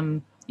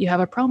then you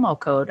have a promo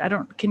code.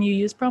 Can you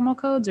use promo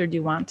codes, or do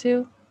you want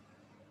to?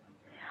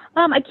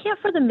 I can't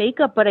for the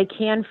makeup, but I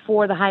can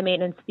for the high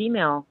maintenance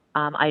female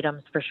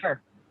items for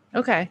sure.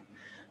 Okay.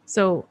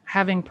 So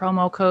having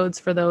promo codes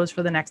for those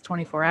for the next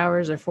 24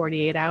 hours or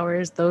 48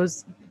 hours,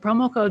 those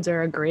promo codes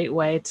are a great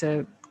way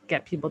to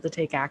get people to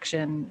take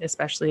action,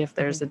 especially if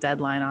there's a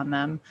deadline on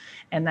them.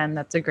 And then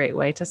that's a great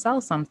way to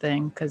sell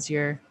something, because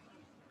you're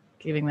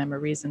giving them a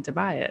reason to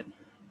buy it.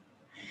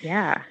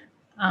 Yeah.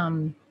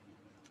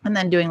 And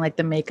then doing like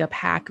the makeup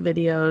hack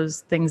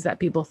videos, things that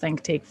people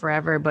think take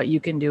forever, but you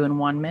can do in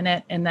 1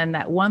 minute. And then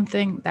that one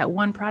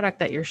product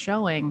that you're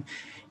showing,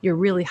 you're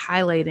really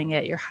highlighting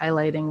it. You're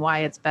highlighting why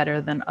it's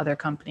better than other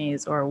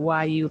companies or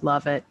why you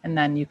love it. And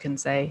then you can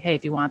say, hey,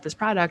 if you want this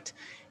product,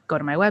 go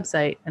to my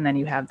website. And then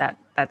you have that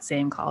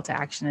same call to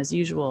action as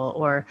usual.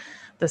 Or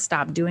the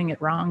stop doing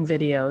it wrong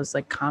videos,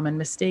 like common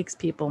mistakes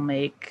people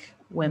make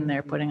when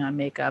they're putting on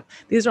makeup.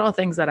 These are all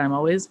things that I'm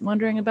always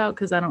wondering about,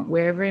 because I don't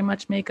wear very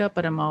much makeup,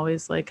 but I'm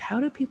always like,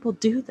 how do people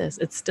do this?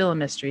 It's still a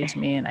mystery to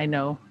me. And I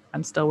know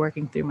I'm still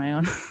working through my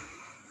own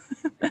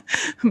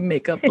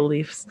makeup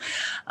beliefs.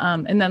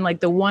 And then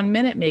like the 1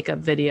 minute makeup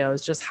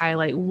videos, just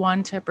highlight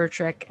one tip or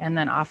trick and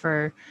then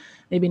offer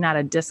maybe not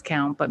a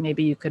discount, but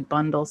maybe you could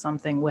bundle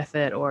something with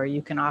it, or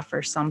you can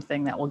offer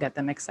something that will get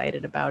them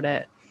excited about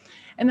it.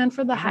 And then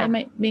for the high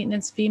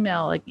maintenance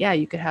female,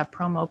 you could have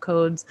promo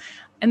codes.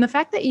 And the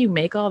fact that you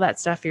make all that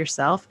stuff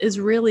yourself is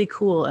really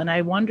cool. And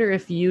I wonder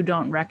if you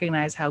don't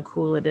recognize how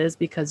cool it is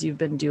because you've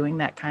been doing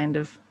that kind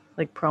of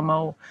like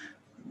promo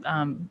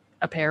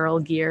apparel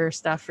gear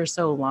stuff for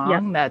so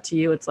long that to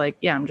you, it's like,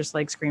 I'm just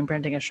like screen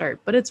printing a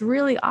shirt, but it's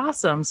really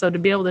awesome. So to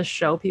be able to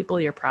show people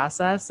your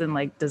process and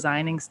like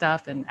designing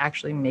stuff and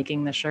actually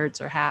making the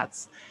shirts or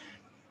hats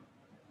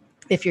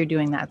if you're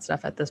doing that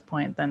stuff at this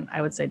point, then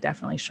I would say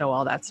definitely show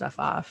all that stuff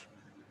off.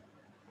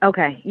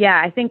 Okay. Yeah,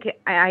 I think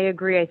I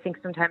agree. I think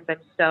sometimes I'm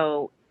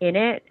so in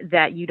it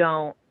that you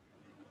don't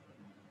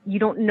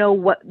know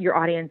what your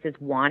audience is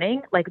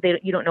wanting. Like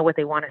you don't know what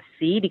they want to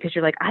see because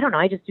you're like, I don't know.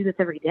 I just do this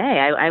every day.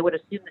 I would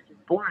assume this is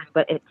boring,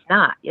 but it's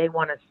not. They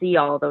want to see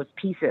all those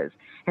pieces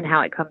and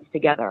how it comes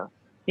together.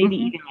 Maybe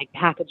even like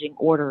packaging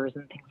orders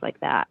and things like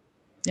that.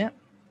 Yep.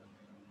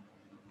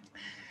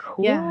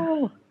 Cool.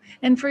 Yeah.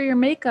 And for your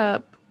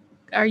makeup,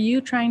 are you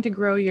trying to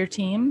grow your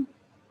team?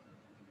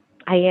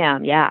 I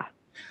am. Yeah.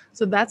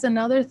 So that's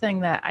another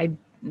thing that I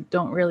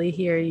don't really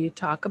hear you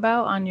talk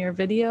about on your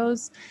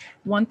videos.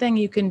 One thing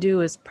you can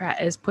do is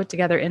put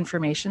together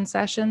information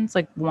sessions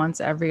like once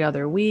every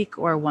other week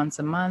or once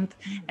a month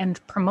and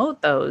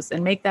promote those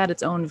and make that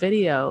its own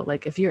video.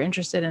 Like if you're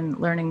interested in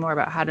learning more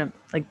about how to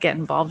like get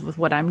involved with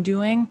what I'm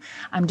doing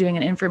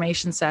an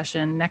information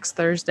session next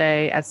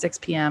Thursday at 6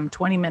 p.m.,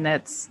 20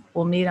 minutes.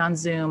 We'll meet on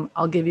Zoom.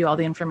 I'll give you all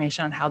the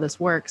information on how this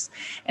works.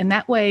 And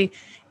that way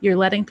you're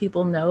letting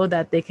people know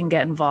that they can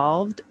get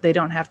involved. They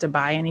don't have to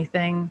buy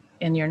anything.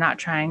 And you're not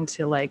trying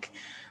to like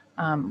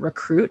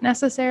recruit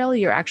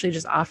necessarily. You're actually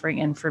just offering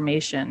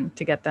information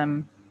to get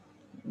them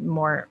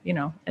more,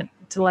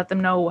 to let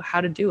them know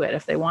how to do it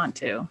if they want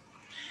to.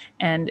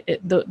 And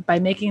by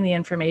making the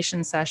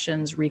information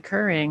sessions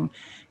recurring,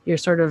 you're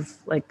sort of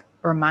like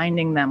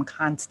reminding them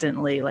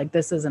constantly, like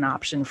this is an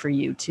option for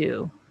you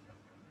too.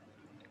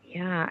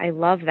 Yeah, I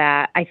love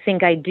that. I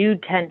think I do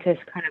tend to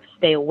kind of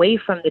stay away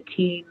from the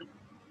team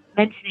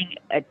mentioning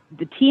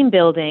the team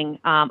building,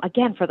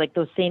 again, for like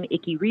those same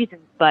icky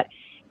reasons, but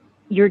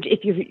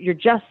if you're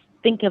just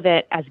think of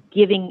it as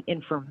giving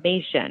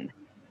information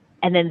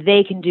and then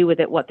they can do with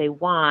it what they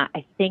want,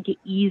 I think it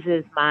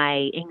eases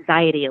my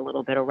anxiety a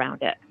little bit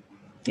around it.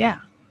 Yeah.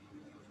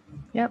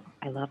 Yep.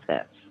 I love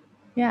this.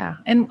 Yeah.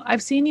 And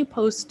I've seen you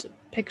post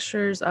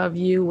pictures of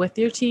you with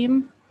your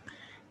team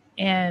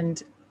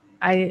and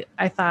I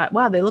thought,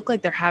 wow, they look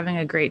like they're having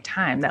a great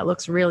time. That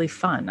looks really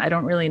fun. I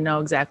don't really know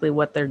exactly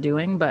what they're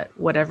doing, but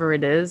whatever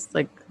it is,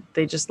 like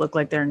they just look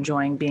like they're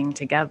enjoying being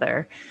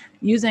together.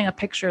 Using a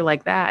picture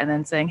like that and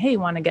then saying, hey, you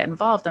want to get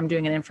involved? I'm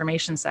doing an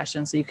information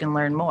session so you can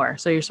learn more.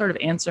 So you're sort of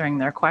answering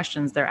their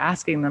questions they're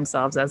asking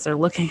themselves as they're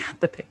looking at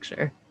the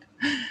picture.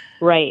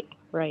 Right.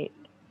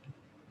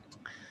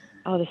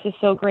 Oh, this is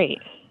so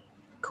great.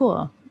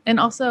 Cool. And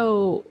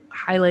also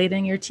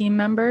highlighting your team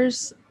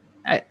members.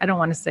 I don't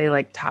want to say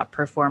like top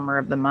performer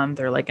of the month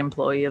or like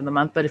employee of the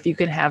month, but if you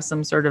can have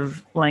some sort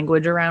of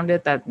language around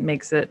it that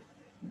makes it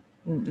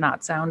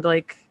not sound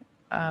like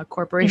a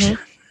corporation.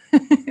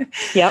 Mm-hmm.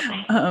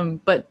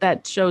 Yep. But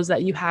that shows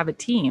that you have a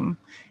team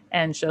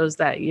and shows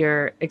that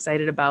you're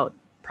excited about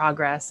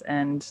progress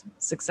and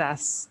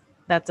success.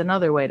 That's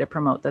another way to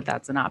promote that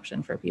that's an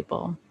option for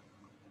people.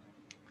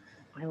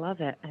 I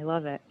love it.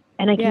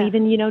 And I can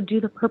even,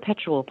 do the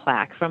perpetual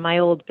plaque from my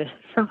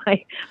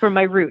from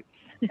my roots.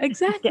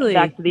 Exactly.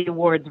 Get back to the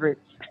awards roots.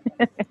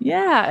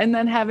 Yeah. And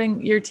then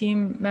having your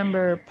team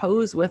member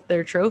pose with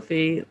their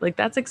trophy, like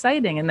that's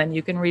exciting. And then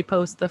you can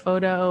repost the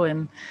photo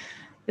and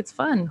it's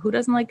fun. Who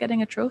doesn't like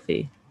getting a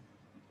trophy?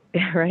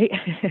 Right.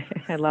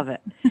 I love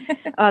it.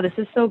 Oh, this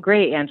is so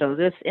great, Angela.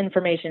 This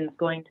information is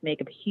going to make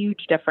a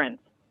huge difference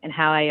in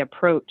how I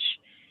approach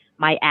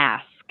my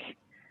ask,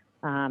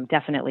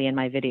 definitely in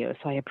my videos.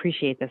 So I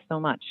appreciate this so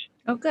much.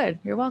 Oh, good.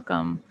 You're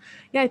welcome.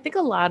 Yeah, I think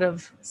a lot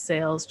of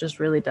sales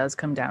just really does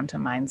come down to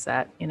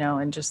mindset,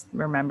 and just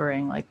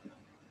remembering like,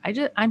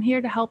 I'm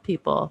here to help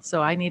people.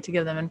 So I need to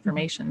give them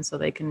information so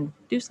they can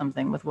do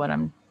something with what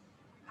I'm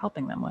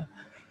helping them with.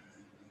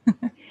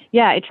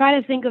 Yeah, I try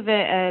to think of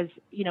it as,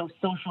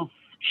 social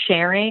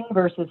sharing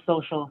versus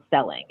social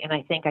selling. And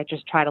I think I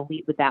just try to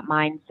lead with that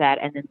mindset.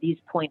 And then these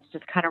points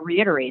just kind of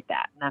reiterate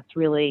that. And that's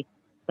really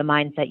the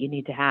mindset you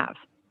need to have.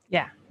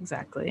 Yeah,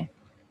 exactly.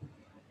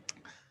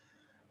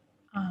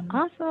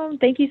 Awesome.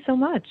 Thank you so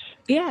much.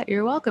 Yeah,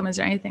 you're welcome. Is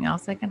there anything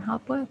else I can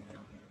help with?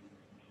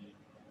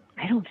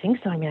 I don't think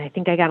so. I mean, I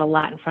think I got a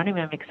lot in front of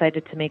me. I'm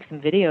excited to make some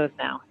videos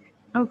now.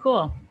 Oh,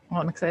 cool. Well,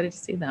 I'm excited to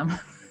see them.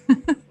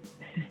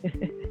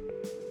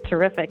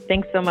 Terrific.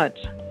 Thanks so much.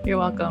 You're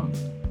welcome.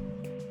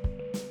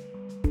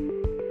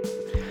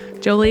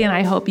 Jolie and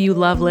I hope you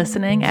love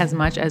listening as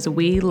much as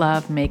we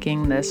love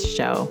making this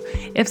show.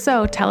 If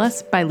so, tell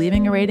us by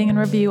leaving a rating and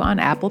review on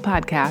Apple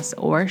Podcasts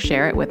or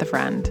share it with a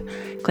friend.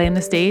 Claim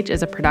the Stage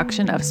is a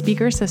production of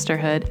Speaker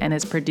Sisterhood and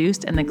is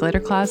produced in the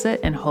Glitter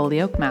Closet in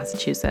Holyoke,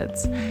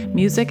 Massachusetts.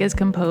 Music is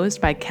composed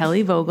by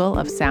Kelly Vogel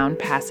of Sound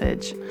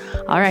Passage.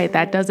 All right,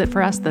 that does it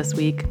for us this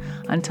week.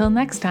 Until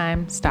next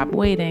time, stop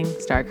waiting,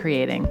 start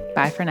creating.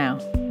 Bye for now.